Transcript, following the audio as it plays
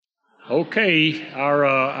Okay, our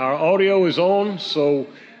audio is on, so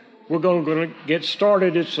we're going to get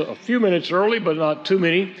started. It's a few minutes early, but not too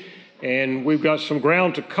many. And we've got some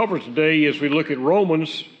ground to cover today as we look at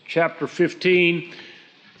Romans chapter 15,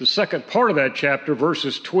 the second part of that chapter,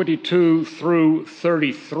 verses 22 through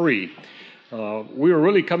 33. We are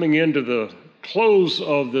really coming into the close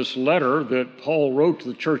of this letter that Paul wrote to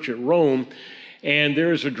the church at Rome. And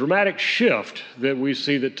there's a dramatic shift that we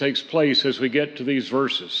see that takes place as we get to these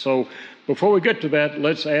verses. So before we get to that,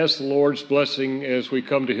 let's ask the Lord's blessing as we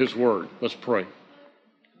come to His Word. Let's pray.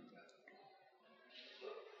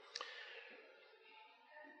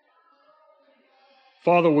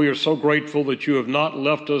 Father, we are so grateful that you have not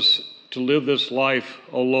left us to live this life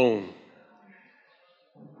alone,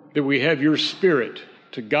 that we have your Spirit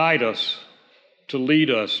to guide us, to lead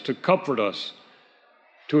us, to comfort us,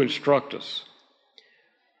 to instruct us.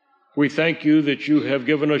 We thank you that you have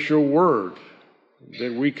given us your word,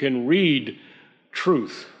 that we can read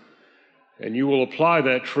truth, and you will apply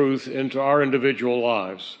that truth into our individual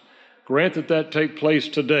lives. Grant that that take place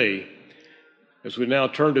today as we now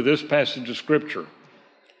turn to this passage of Scripture.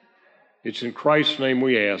 It's in Christ's name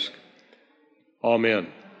we ask. Amen.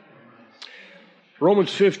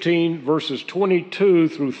 Romans 15, verses 22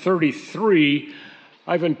 through 33,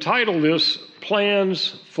 I've entitled this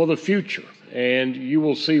Plans for the Future. And you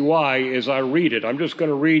will see why as I read it. I'm just going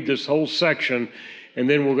to read this whole section, and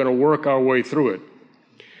then we're going to work our way through it.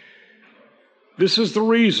 This is the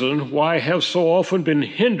reason why I have so often been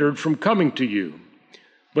hindered from coming to you.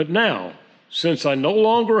 But now, since I no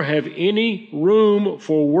longer have any room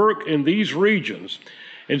for work in these regions,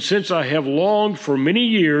 and since I have longed for many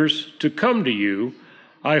years to come to you,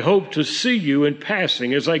 I hope to see you in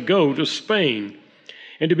passing as I go to Spain,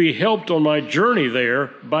 and to be helped on my journey there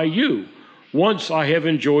by you, once I have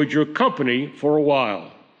enjoyed your company for a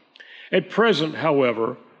while. At present,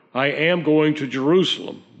 however, I am going to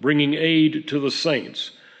Jerusalem, bringing aid to the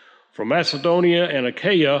saints. For Macedonia and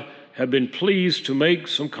Achaia have been pleased to make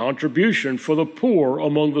some contribution for the poor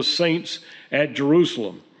among the saints at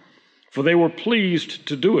Jerusalem. For they were pleased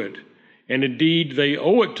to do it, and indeed they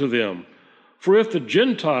owe it to them. For if the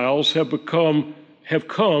Gentiles have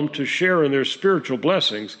come to share in their spiritual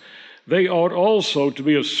blessings, they ought also to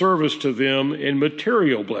be of service to them in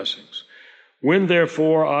material blessings. When,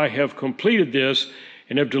 therefore, I have completed this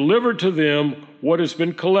and have delivered to them what has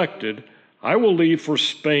been collected, I will leave for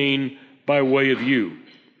Spain by way of you.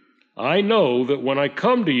 I know that when I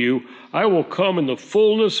come to you, I will come in the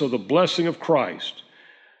fullness of the blessing of Christ.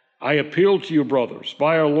 I appeal to you, brothers,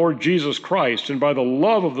 by our Lord Jesus Christ and by the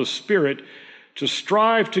love of the Spirit, to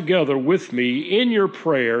strive together with me in your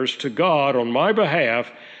prayers to God on my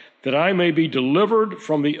behalf, that I may be delivered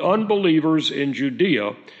from the unbelievers in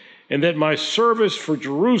Judea, and that my service for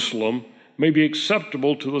Jerusalem may be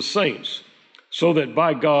acceptable to the saints, so that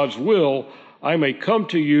by God's will I may come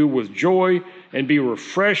to you with joy and be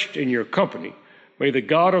refreshed in your company. May the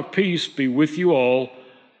God of peace be with you all.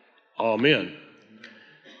 Amen.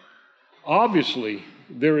 Obviously,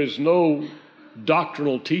 there is no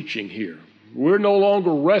doctrinal teaching here. We're no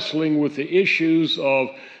longer wrestling with the issues of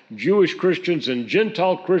Jewish Christians and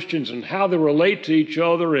Gentile Christians and how they relate to each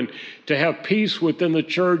other and to have peace within the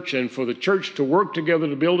church and for the church to work together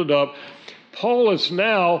to build it up. Paul is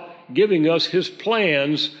now giving us his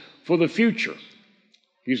plans for the future.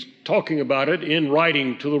 He's talking about it in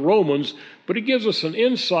writing to the Romans, but he gives us an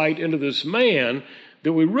insight into this man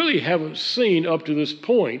that we really haven't seen up to this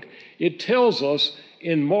point. It tells us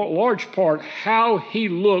in large part how he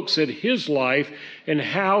looks at his life and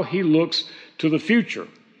how he looks to the future.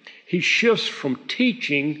 He shifts from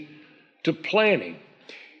teaching to planning.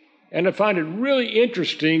 And I find it really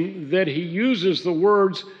interesting that he uses the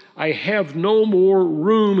words, I have no more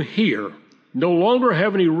room here. No longer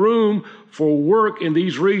have any room for work in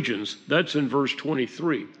these regions. That's in verse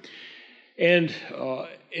 23. And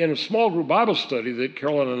in a small group Bible study that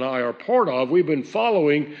Carolyn and I are part of, we've been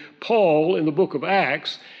following Paul in the book of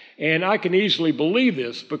Acts. And I can easily believe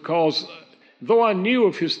this because though I knew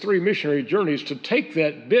of his 3 missionary journeys, to take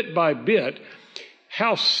that bit by bit,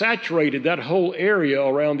 how saturated that whole area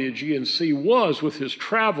around the Aegean Sea was with his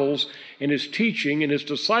travels and his teaching and his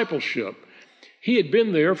discipleship. He had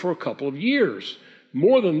been there for a couple of years,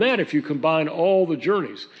 more than that if you combine all the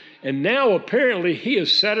journeys. And now apparently he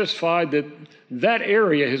is satisfied that that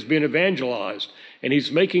area has been evangelized, and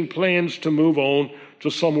he's making plans to move on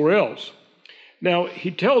to somewhere else. Now,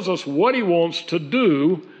 he tells us what he wants to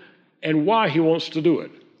do and why he wants to do it.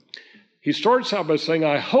 He starts out by saying,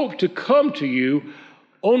 I hope to come to you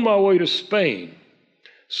on my way to Spain.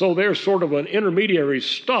 So there's sort of an intermediary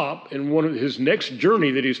stop in one of his next journey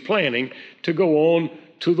that he's planning to go on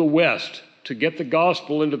to the west to get the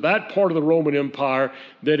gospel into that part of the Roman Empire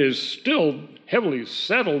that is still heavily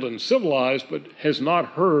settled and civilized but has not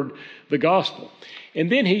heard the gospel.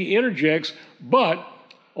 And then he interjects, but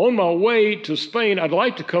on my way to Spain, I'd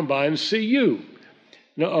like to come by and see you.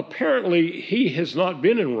 Now, apparently, he has not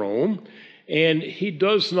been in Rome, and he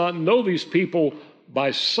does not know these people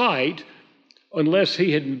by sight unless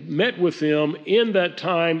he had met with them in that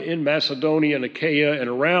time in Macedonia and Achaia and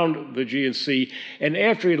around the Aegean Sea. And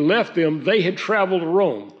after he left them, they had traveled to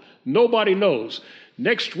Rome. Nobody knows.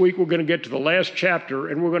 Next week, we're going to get to the last chapter,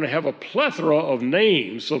 and we're going to have a plethora of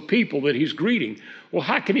names of people that he's greeting. Well,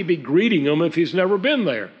 how can he be greeting them if he's never been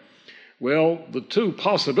there? Well, the two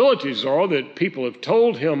possibilities are that people have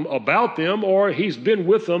told him about them, or he's been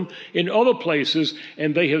with them in other places,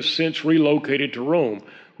 and they have since relocated to Rome.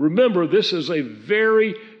 Remember, this is a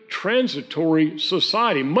very transitory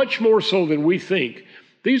society, much more so than we think.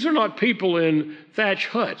 These are not people in thatch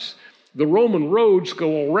huts. The Roman roads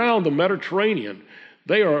go around the Mediterranean.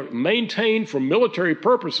 They are maintained for military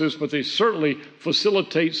purposes, but they certainly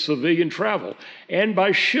facilitate civilian travel. And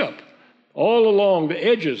by ship, all along the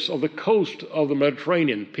edges of the coast of the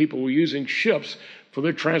Mediterranean, people were using ships for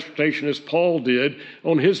their transportation, as Paul did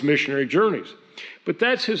on his missionary journeys. But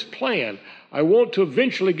that's his plan. I want to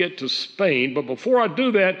eventually get to Spain, but before I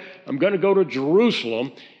do that, I'm going to go to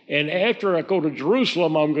Jerusalem. And after I go to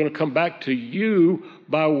Jerusalem, I'm going to come back to you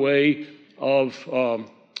by way of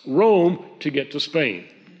Rome to get to Spain.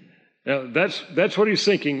 Now, that's what he's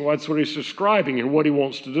thinking, that's what he's describing, and what he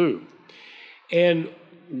wants to do. And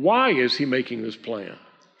why is he making this plan?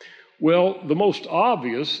 Well, the most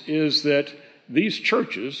obvious is that these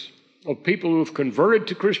churches of people who have converted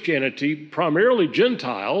to Christianity, primarily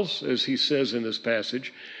Gentiles, as he says in this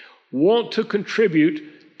passage, want to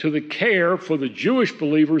contribute to the care for the Jewish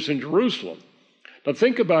believers in Jerusalem. Now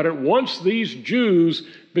think about it. Once these Jews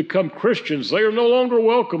become Christians, they are no longer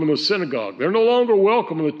welcome in the synagogue. They're no longer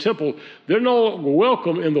welcome in the temple. They're no longer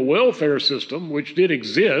welcome in the welfare system, which did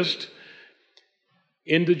exist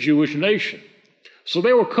in the Jewish nation. So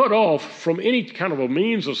they were cut off from any kind of a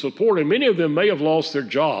means of support, and many of them may have lost their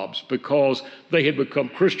jobs because they had become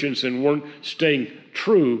Christians and weren't staying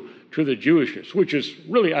true to the Jewishness, which is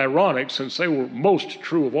really ironic since they were most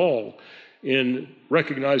true of all in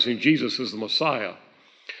recognizing Jesus as the Messiah.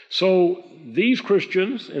 So these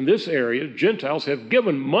Christians in this area, Gentiles, have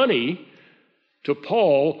given money to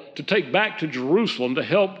Paul to take back to Jerusalem to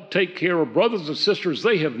help take care of brothers and sisters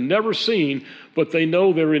they have never seen, but they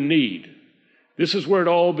know they're in need. This is where it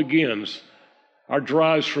all begins, our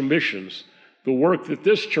drives for missions, the work that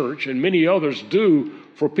this church and many others do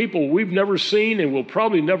for people we've never seen and will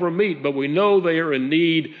probably never meet, but we know they are in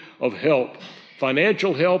need of help,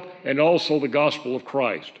 financial help, and also the gospel of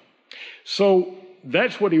Christ. So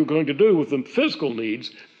that's what he was going to do with the physical needs,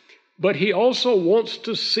 but he also wants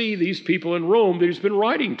to see these people in Rome that he's been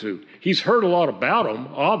writing to. He's heard a lot about them,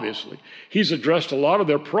 obviously. He's addressed a lot of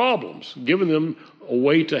their problems, given them a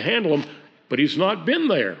way to handle them, but he's not been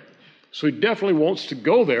there. So he definitely wants to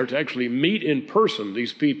go there to actually meet in person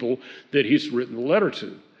these people that he's written the letter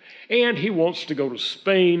to. And he wants to go to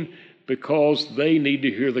Spain because they need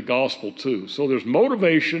to hear the gospel too. So there's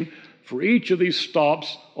motivation for each of these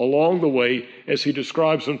stops along the way as he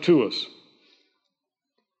describes them to us.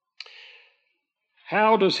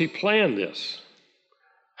 How does he plan this?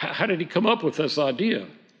 How did he come up with this idea?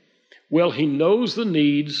 Well, he knows the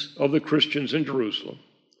needs of the Christians in Jerusalem.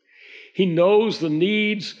 He knows the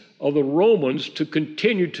needs of the Romans to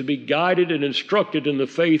continue to be guided and instructed in the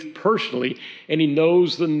faith personally, and he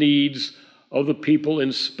knows the needs of the people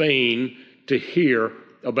in Spain to hear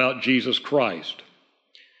about Jesus Christ.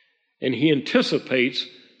 And he anticipates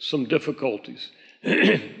some difficulties.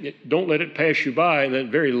 Don't let it pass you by. In that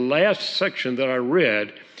very last section that I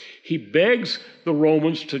read, he begs the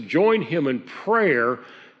Romans to join him in prayer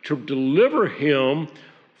to deliver him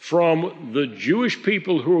from the Jewish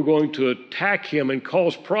people who are going to attack him and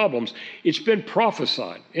cause problems. It's been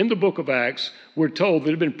prophesied. In the book of Acts, we're told that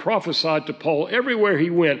it had been prophesied to Paul everywhere he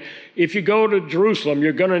went. If you go to Jerusalem,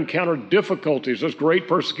 you're going to encounter difficulties. There's great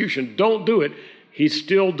persecution. Don't do it. He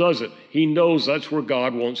still does it. He knows that's where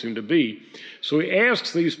God wants him to be. So he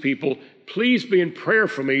asks these people, please be in prayer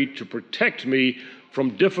for me to protect me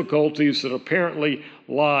from difficulties that apparently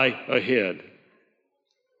lie ahead.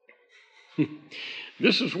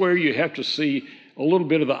 This is where you have to see a little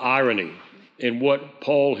bit of the irony in what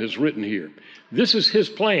Paul has written here. This is his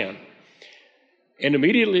plan. And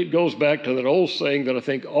immediately it goes back to that old saying that I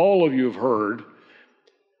think all of you have heard,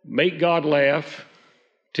 make God laugh,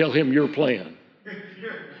 tell him your plan.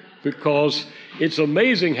 because it's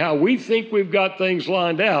amazing how we think we've got things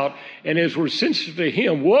lined out, and as we're sensitive to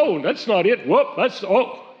him, whoa, that's not it.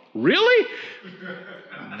 Whoa, really?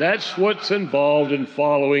 That's what's involved in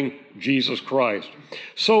following Jesus Christ.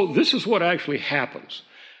 So this is what actually happens.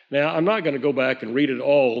 Now, I'm not going to go back and read it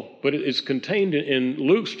all, but it's contained in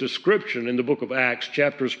Luke's description in the book of Acts,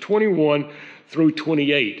 chapters 21 through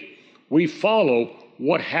 28. We follow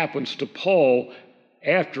what happens to Paul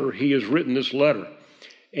after he has written this letter.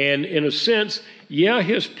 And in a sense, yeah,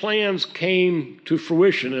 his plans came to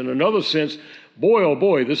fruition. In another sense, boy, oh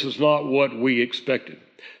boy, this is not what we expected.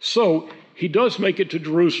 So he does make it to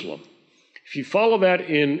Jerusalem. If you follow that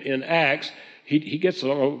in Acts, he gets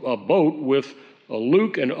on a boat with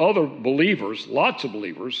Luke and other believers, lots of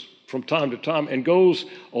believers, from time to time, and goes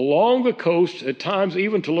along the coast, at times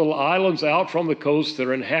even to little islands out from the coast that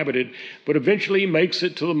are inhabited, but eventually he makes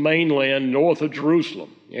it to the mainland north of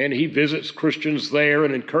Jerusalem. And he visits Christians there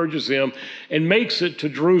and encourages them and makes it to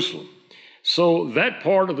Jerusalem. So that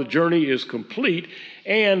part of the journey is complete,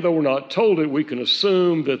 and though we're not told it, we can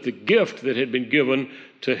assume that the gift that had been given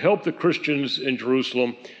to help the Christians in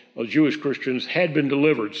Jerusalem, Jewish Christians, had been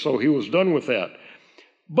delivered. So he was done with that.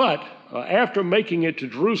 But after making it to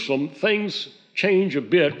Jerusalem, things change a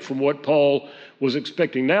bit from what Paul was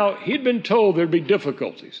expecting. Now, he'd been told there'd be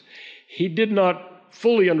difficulties. He did not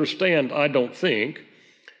fully understand, I don't think,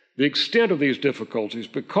 the extent of these difficulties,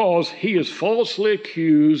 because he is falsely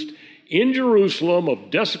accused in Jerusalem of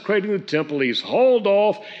desecrating the temple. He's hauled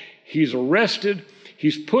off, he's arrested,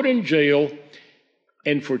 he's put in jail,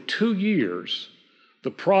 and for 2 years,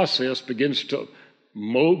 the process begins to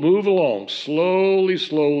move along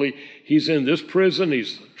slowly. He's in this prison,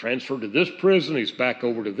 he's transferred to this prison, he's back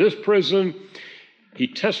over to this prison. He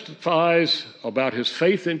testifies about his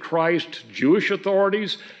faith in Christ to Jewish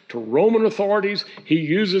authorities, to Roman authorities. He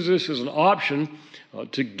uses this as an option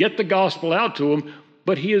to get the gospel out to them,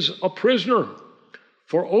 but he is a prisoner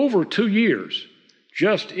for over 2 years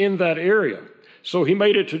just in that area. So he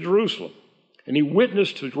made it to Jerusalem, and he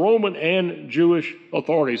witnessed to Roman and Jewish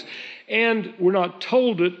authorities. And we're not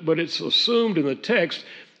told it, but it's assumed in the text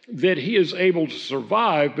that he is able to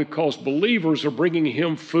survive because believers are bringing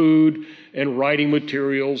him food and writing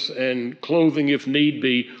materials and clothing if need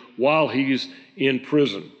be while he's in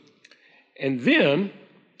prison. And then,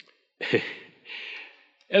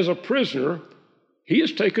 as a prisoner, he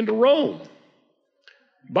is taken to Rome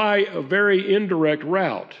by a very indirect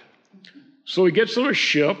route. So he gets on a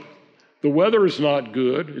ship. The weather is not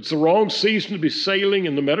good. It's the wrong season to be sailing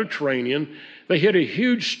in the Mediterranean. They hit a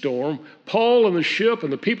huge storm. Paul and the ship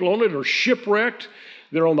and the people on it are shipwrecked.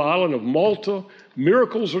 They're on the island of Malta.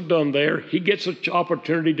 Miracles are done there. He gets an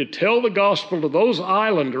opportunity to tell the gospel to those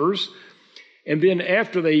islanders. And then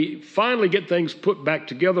after they finally get things put back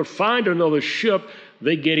together, find another ship,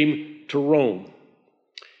 they get him to Rome.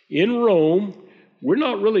 In Rome, we're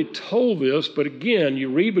not really told this, but again, you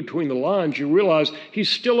read between the lines, you realize he's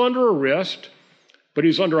still under arrest, but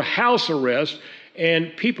he's under house arrest,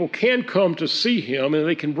 and people can come to see him, and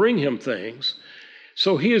they can bring him things.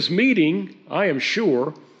 So he is meeting, I am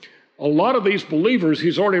sure, a lot of these believers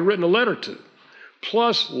he's already written a letter to,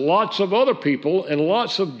 plus lots of other people and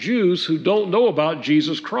lots of Jews who don't know about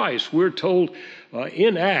Jesus Christ. We're told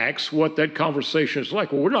in Acts what that conversation is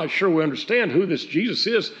like. Well, we're not sure we understand who this Jesus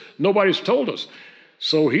is. Nobody's told us.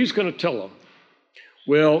 So he's going to tell them.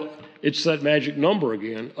 Well, it's that magic number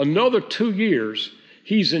again. Another 2 years,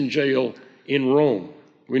 he's in jail in Rome.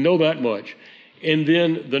 We know that much. And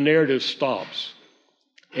then the narrative stops.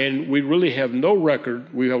 And we really have no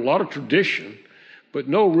record. We have a lot of tradition, but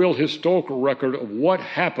no real historical record of what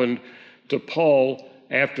happened to Paul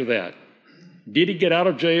after that. Did he get out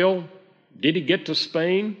of jail? Did he get to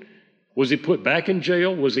Spain? Was he put back in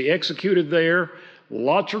jail? Was he executed there?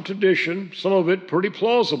 Lots of tradition, some of it pretty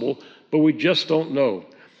plausible, but we just don't know.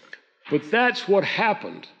 But that's what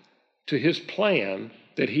happened to his plan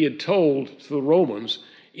that he had told to the Romans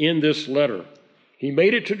in this letter. He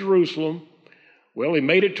made it to Jerusalem. Well, he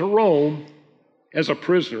made it to Rome as a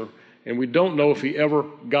prisoner, and we don't know if he ever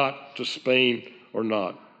got to Spain or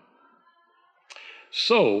not.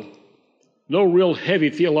 So, no real heavy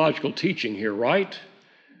theological teaching here, right?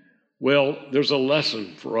 Well, there's a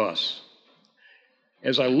lesson for us.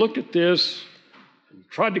 As I looked at this and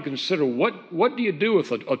tried to consider what do you do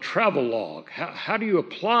with a travel log? How do you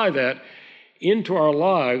apply that into our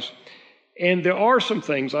lives? And there are some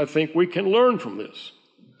things I think we can learn from this.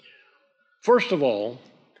 First of all,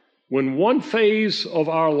 when one phase of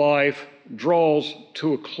our life draws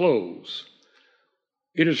to a close,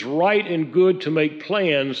 it is right and good to make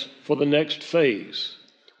plans for the next phase.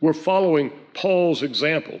 We're following Paul's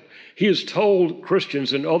example. He has told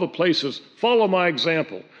Christians in other places, follow my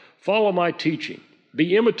example, follow my teaching,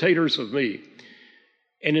 be imitators of me.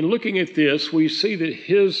 And in looking at this, we see that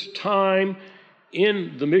his time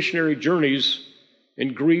in the missionary journeys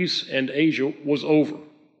in Greece and Asia was over.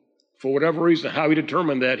 For whatever reason, how he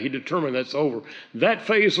determined that's over. That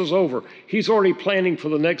phase was over. He's already planning for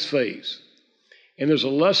the next phase. And there's a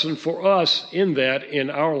lesson for us in that in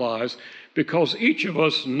our lives, because each of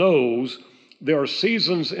us knows there are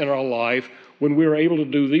seasons in our life when we're able to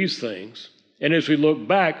do these things. And as we look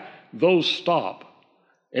back, those stop.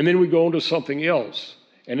 And then we go into something else.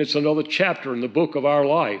 And it's another chapter in the book of our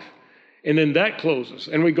life. And then that closes,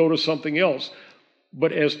 and we go to something else.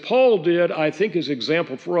 But as Paul did, I think his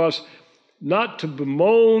example for us, not to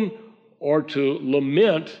bemoan or to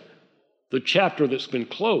lament the chapter that's been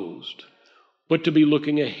closed, but to be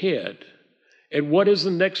looking ahead at what is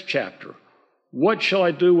the next chapter. What shall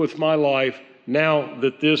I do with my life now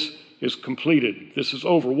that this is completed? This is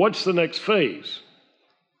over. What's the next phase?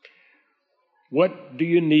 What do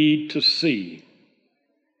you need to see?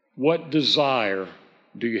 What desire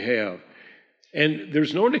do you have? And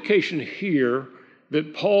there's no indication here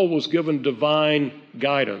that Paul was given divine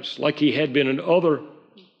guidance like he had been in other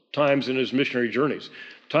times in his missionary journeys.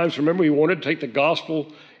 Times, remember, he wanted to take the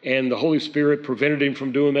gospel and the Holy Spirit prevented him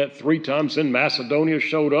from doing that 3 times. Then Macedonia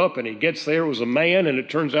showed up and he gets there, it was a man, and it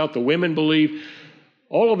turns out the women believe.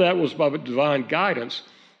 All of that was by divine guidance,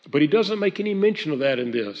 but he doesn't make any mention of that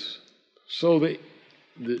in this. So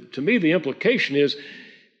to me, the implication is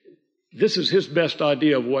this is his best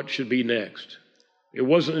idea of what should be next. It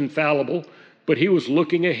wasn't infallible, but he was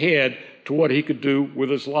looking ahead to what he could do with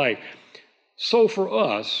his life. So for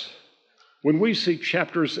us, when we see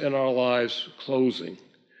chapters in our lives closing,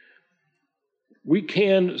 we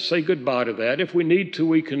can say goodbye to that. If we need to,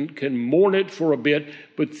 we can mourn it for a bit,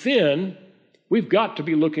 but then we've got to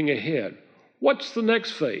be looking ahead. What's the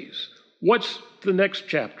next phase? What's the next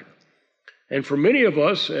chapter? And for many of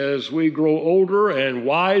us, as we grow older and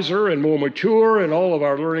wiser and more mature in all of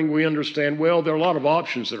our learning, we understand, well, there are a lot of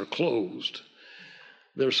options that are closed.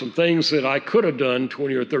 There's some things that I could have done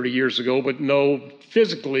 20 or 30 years ago, but no,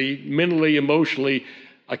 physically, mentally, emotionally,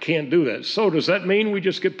 I can't do that. So does that mean we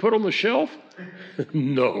just get put on the shelf?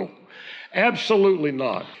 No, absolutely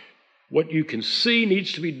not. What you can see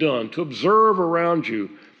needs to be done, to observe around you,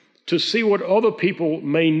 to see what other people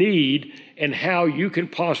may need and how you can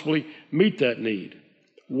possibly meet that need.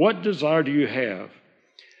 What desire do you have?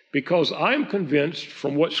 Because I'm convinced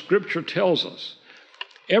from what Scripture tells us,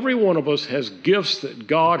 every one of us has gifts that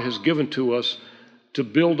God has given to us to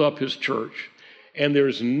build up His church. And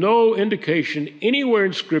there's no indication anywhere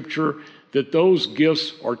in Scripture that those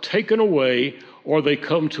gifts are taken away or they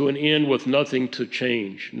come to an end with nothing to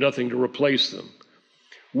change, nothing to replace them.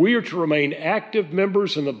 We are to remain active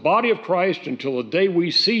members in the body of Christ until the day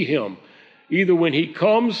we see Him, either when He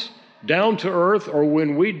comes down to earth or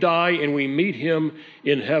when we die and we meet Him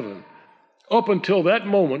in heaven. Up until that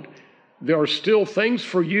moment, there are still things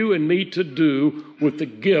for you and me to do with the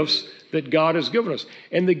gifts that God has given us.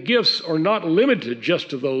 And the gifts are not limited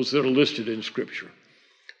just to those that are listed in Scripture,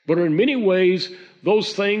 but are in many ways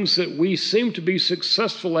those things that we seem to be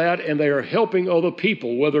successful at, and they are helping other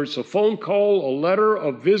people, whether it's a phone call, a letter,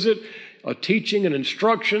 a visit, a teaching, an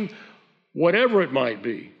instruction, whatever it might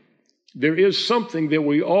be. There is something that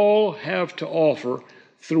we all have to offer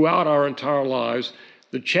throughout our entire lives.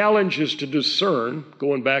 The challenge is to discern,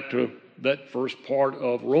 going back to that first part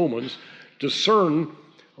of Romans, discern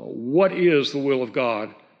what is the will of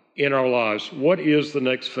God in our lives. What is the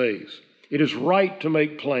next phase? It is right to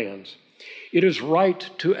make plans. It is right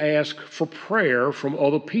to ask for prayer from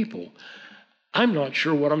other people. I'm not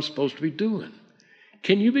sure what I'm supposed to be doing.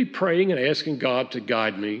 Can you be praying and asking God to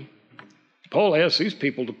guide me? Paul asked these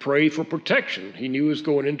people to pray for protection. He knew he was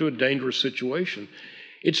going into a dangerous situation.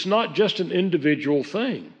 It's not just an individual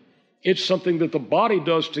thing. It's something that the body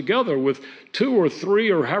does together with 2 or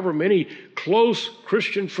 3 or however many close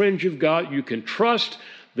Christian friends you've got you can trust.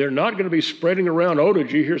 They're not going to be spreading around, oh,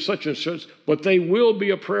 did you hear such and such? But they will be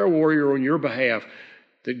a prayer warrior on your behalf,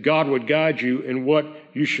 that God would guide you in what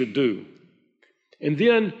you should do. And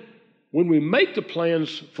then when we make the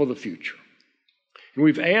plans for the future, and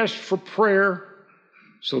we've asked for prayer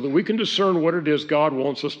so that we can discern what it is God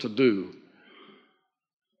wants us to do,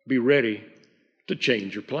 be ready to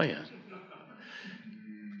change your plan.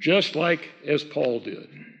 Just like as Paul did.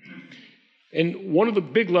 And one of the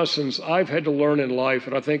big lessons I've had to learn in life,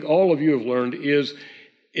 and I think all of you have learned, is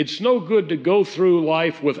it's no good to go through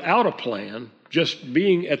life without a plan, just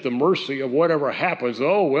being at the mercy of whatever happens.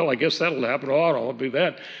 Oh, well, I guess that'll happen. Oh, I don't want to do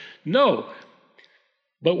that. No.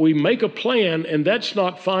 But we make a plan, and that's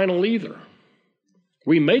not final either.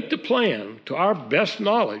 We make the plan to our best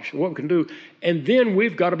knowledge of what we can do, and then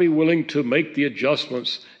we've got to be willing to make the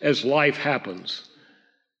adjustments as life happens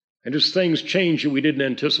and as things change that we didn't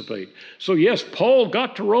anticipate. So yes, Paul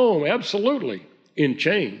got to Rome, absolutely, in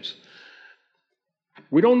chains.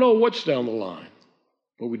 We don't know what's down the line,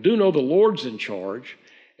 but we do know the Lord's in charge,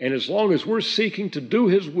 and as long as we're seeking to do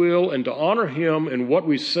His will and to honor Him in what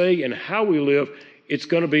we say and how we live, it's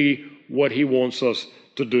going to be what He wants us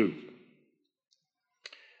to do.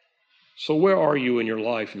 So where are you in your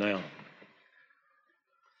life now?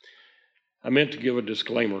 I meant to give a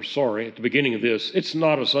disclaimer, sorry, at the beginning of this. It's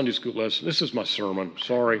not a Sunday school lesson. This is my sermon,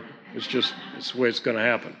 sorry. It's the way it's going to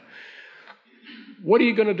happen. What are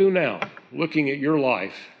you going to do now, looking at your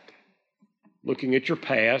life, looking at your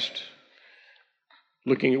past,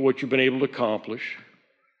 looking at what you've been able to accomplish?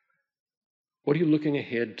 What are you looking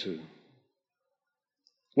ahead to?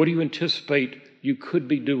 What do you anticipate you could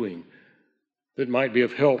be doing that might be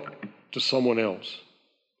of help to someone else?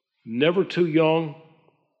 Never too young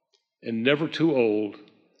and never too old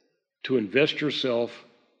to invest yourself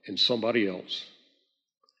in somebody else.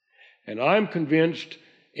 And I'm convinced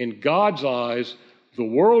in God's eyes, the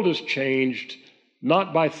world has changed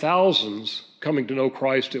not by thousands coming to know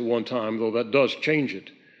Christ at one time, though that does change it,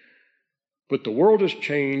 but the world has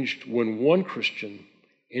changed when one Christian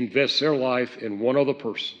invests their life in one other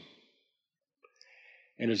person.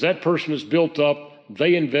 And as that person is built up,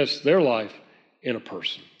 they invest their life in a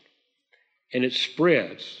person. And it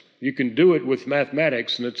spreads. You can do it with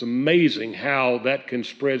mathematics, and it's amazing how that can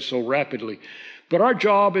spread so rapidly. But our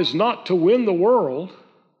job is not to win the world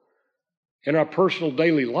in our personal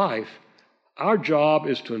daily life. Our job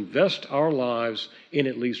is to invest our lives in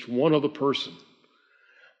at least one other person.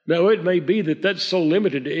 Now, it may be that that's so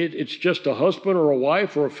limited, it's just a husband or a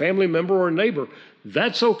wife or a family member or a neighbor.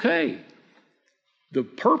 That's okay. The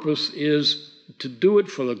purpose is to do it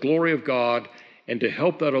for the glory of God and to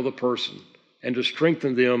help that other person and to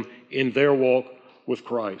strengthen them in their walk with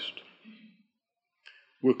Christ.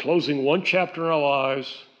 We're closing one chapter in our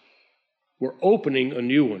lives. We're opening a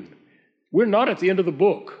new one. We're not at the end of the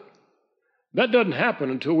book. That doesn't happen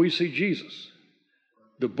until we see Jesus.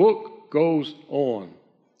 The book goes on.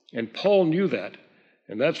 And Paul knew that.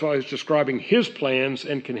 And that's why he's describing his plans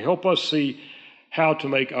and can help us see how to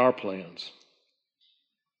make our plans.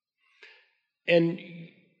 And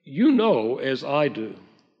you know, as I do,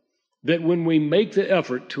 that when we make the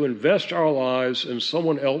effort to invest our lives in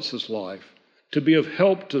someone else's life, to be of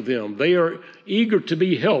help to them, they are eager to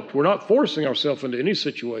be helped. We're not forcing ourselves into any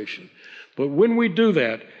situation. But when we do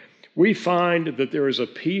that, we find that there is a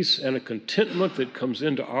peace and a contentment that comes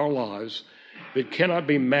into our lives that cannot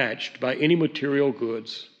be matched by any material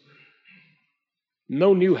goods.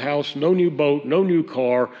 No new house, no new boat, no new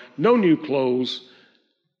car, no new clothes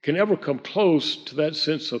can ever come close to that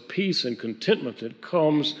sense of peace and contentment that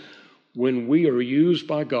comes when we are used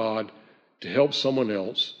by God to help someone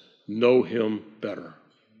else know Him better.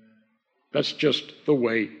 That's just the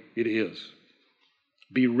way it is.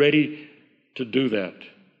 Be ready to do that.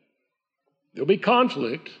 There'll be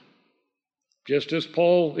conflict, just as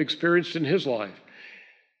Paul experienced in his life.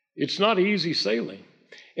 It's not easy sailing.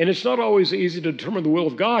 And it's not always easy to determine the will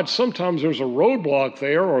of God. Sometimes there's a roadblock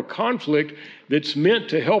there or a conflict that's meant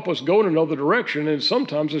to help us go in another direction, and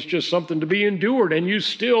sometimes it's just something to be endured, and you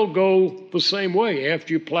still go the same way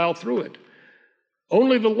after you plow through it.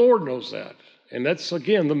 Only the Lord knows that. And that's,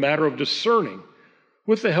 again, the matter of discerning.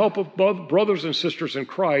 With the help of brothers and sisters in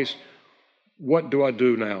Christ, what do I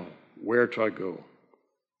do now? Where do I go?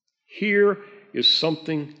 Here is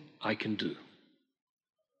something I can do.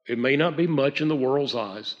 It may not be much in the world's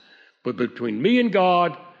eyes, but between me and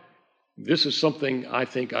God, this is something I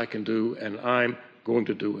think I can do, and I'm going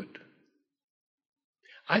to do it.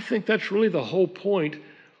 I think that's really the whole point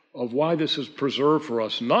of why this is preserved for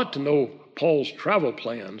us, not to know Paul's travel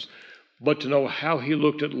plans, but to know how he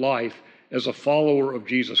looked at life as a follower of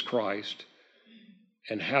Jesus Christ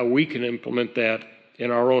and how we can implement that in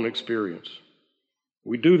our own experience.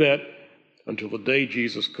 We do that until the day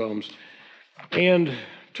Jesus comes. And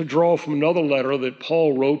to draw from another letter that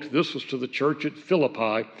Paul wrote, this was to the church at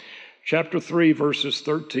Philippi, chapter 3, verses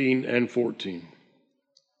 13 and 14.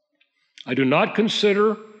 I do not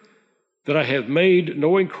consider that I have made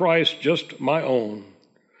knowing Christ just my own,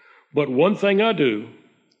 but one thing I do,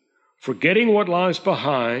 forgetting what lies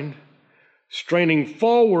behind, straining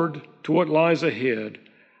forward to what lies ahead,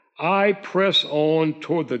 I press on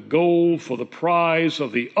toward the goal for the prize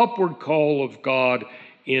of the upward call of God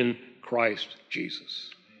in Christ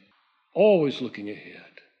Jesus. Always looking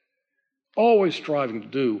ahead, always striving to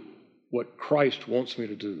do what Christ wants me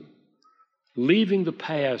to do. Leaving the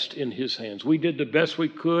past in his hands. We did the best we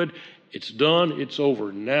could. It's done. It's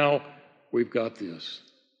over. Now we've got this.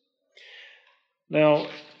 Now,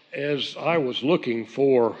 as I was looking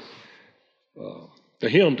for the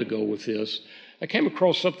hymn to go with this, I came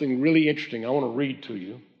across something really interesting I want to read to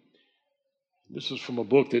you. This is from a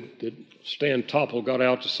book that Stan Topple got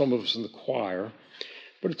out to some of us in the choir,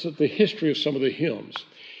 but it's the history of some of the hymns.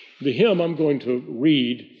 The hymn I'm going to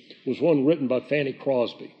read was one written by Fanny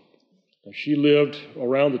Crosby. Now, she lived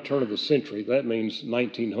around the turn of the century. That means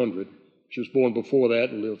 1900. She was born before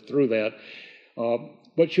that and lived through that.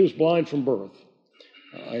 But she was blind from birth.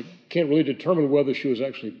 I can't really determine whether she was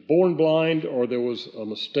actually born blind or there was a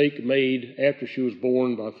mistake made after she was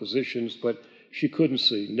born by physicians, but she couldn't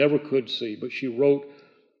see, never could see. But she wrote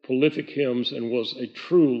prolific hymns and was a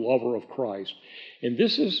true lover of Christ. And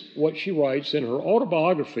this is what she writes in her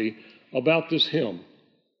autobiography about this hymn.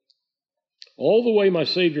 All the way my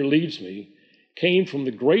Savior leads me came from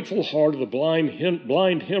the grateful heart of the blind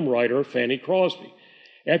hymn writer Fanny Crosby,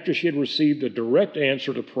 after she had received a direct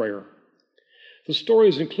answer to prayer. The story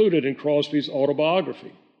is included in Crosby's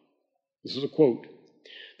autobiography. This is a quote.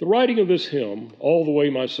 The writing of this hymn, All the Way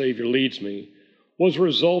My Savior Leads Me, was a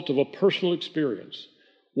result of a personal experience.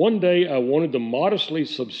 One day I wanted the modestly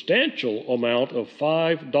substantial amount of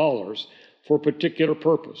 $5 for a particular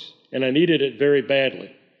purpose, and I needed it very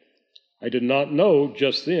badly. I did not know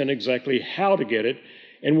just then exactly how to get it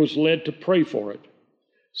and was led to pray for it.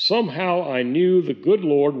 Somehow I knew the good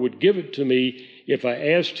Lord would give it to me if I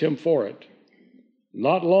asked him for it.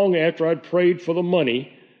 Not long after I'd prayed for the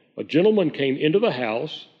money, a gentleman came into the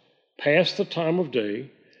house, passed the time of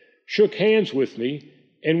day, shook hands with me,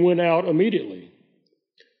 and went out immediately.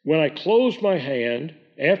 When I closed my hand,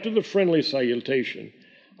 after the friendly salutation,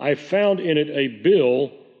 I found in it a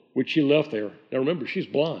bill which he left there. Now remember, she's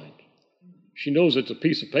blind. She knows it's a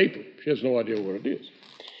piece of paper. She has no idea what it is.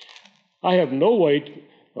 I have no way,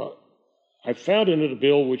 I found in it a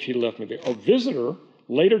bill which he left me there. A visitor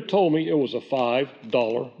later told me it was a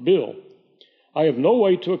 $5 bill. I have no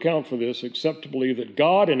way to account for this except to believe that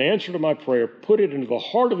God, in answer to my prayer, put it into the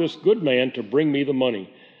heart of this good man to bring me the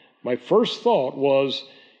money. My first thought was,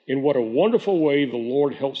 in what a wonderful way the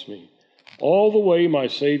Lord helps me. All the way my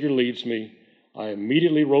Savior leads me. I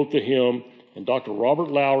immediately wrote the hymn, and Dr. Robert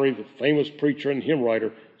Lowry, the famous preacher and hymn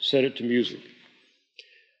writer, set it to music.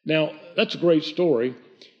 Now, that's a great story,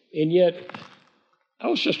 and yet I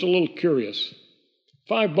was just a little curious.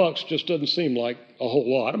 $5 just doesn't seem like a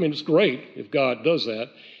whole lot. I mean, it's great if God does that.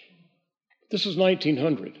 This is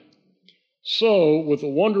 1900. So, with the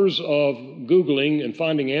wonders of Googling and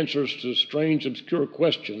finding answers to strange, obscure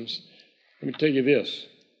questions, let me tell you this.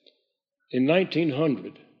 In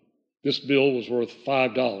 1900, this bill was worth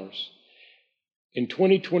 $5. In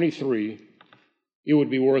 2023, it would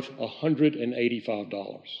be worth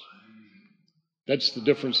 $185. That's the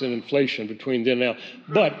difference in inflation between then and now.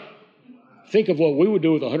 But think of what we would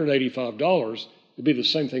do with $185. It'd be the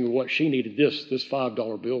same thing with what she needed this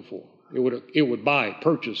 $5 bill for. It would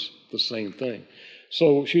purchase the same thing.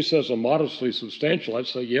 So she says a modestly substantial. I'd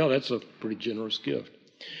say, yeah, that's a pretty generous gift.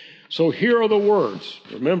 So here are the words.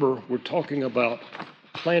 Remember, we're talking about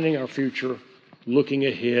planning our future, looking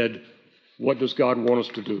ahead. What does God want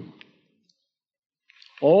us to do?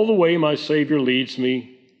 All the way my Savior leads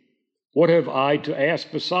me, what have I to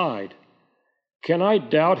ask beside? Can I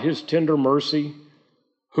doubt his tender mercy,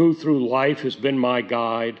 who through life has been my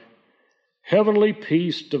guide? Heavenly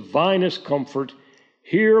peace, divinest comfort,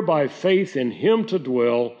 here by faith in him to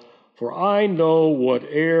dwell, for I know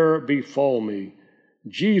whate'er befall me,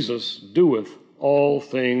 Jesus doeth all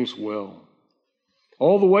things well.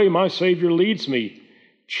 All the way my Savior leads me,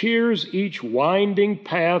 cheers each winding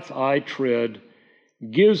path I tread,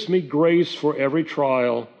 gives me grace for every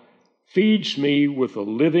trial, feeds me with the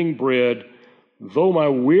living bread. Though my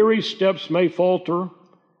weary steps may falter,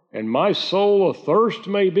 and my soul athirst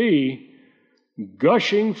may be,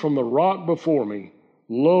 gushing from the rock before me,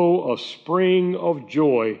 lo, a spring of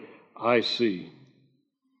joy I see.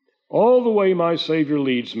 All the way my Savior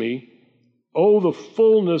leads me, oh, the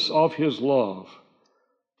fullness of his love.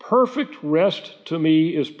 Perfect rest to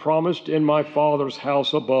me is promised in my Father's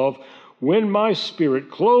house above, when my spirit,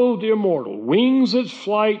 clothed immortal, wings its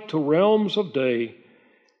flight to realms of day.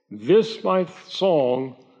 This my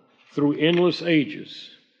song through endless ages.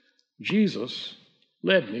 Jesus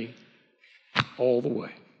led me all the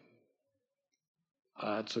way.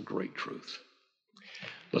 That's a great truth.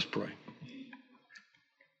 Let's pray.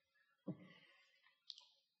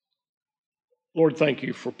 Lord, thank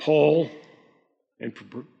you for Paul and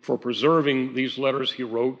for preserving these letters he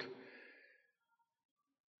wrote.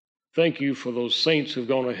 Thank you for those saints who've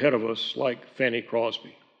gone ahead of us, like Fanny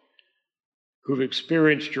Crosby, who've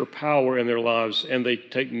experienced your power in their lives, and they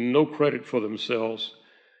take no credit for themselves.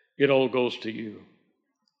 It all goes to you.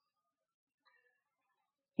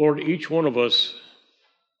 Lord, each one of us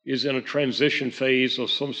is in a transition phase of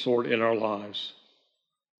some sort in our lives.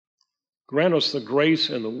 Grant us the grace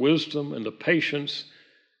and the wisdom and the patience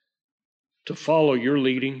to follow your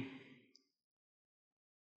leading.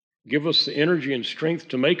 Give us the energy and strength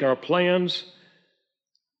to make our plans.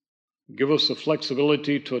 Give us the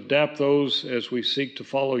flexibility to adapt those as we seek to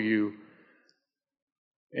follow you.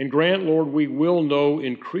 And grant, Lord, we will know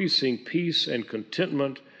increasing peace and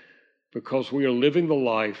contentment because we are living the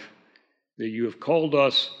life that you have called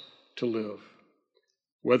us to live.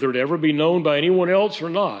 Whether it ever be known by anyone else or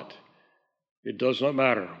not, it does not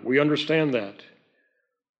matter. We understand that.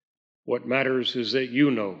 What matters is that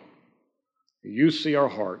you know, you see our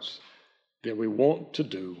hearts, that we want to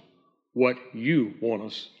do what you want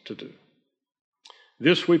us to do.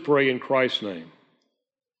 This we pray in Christ's name.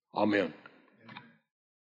 Amen.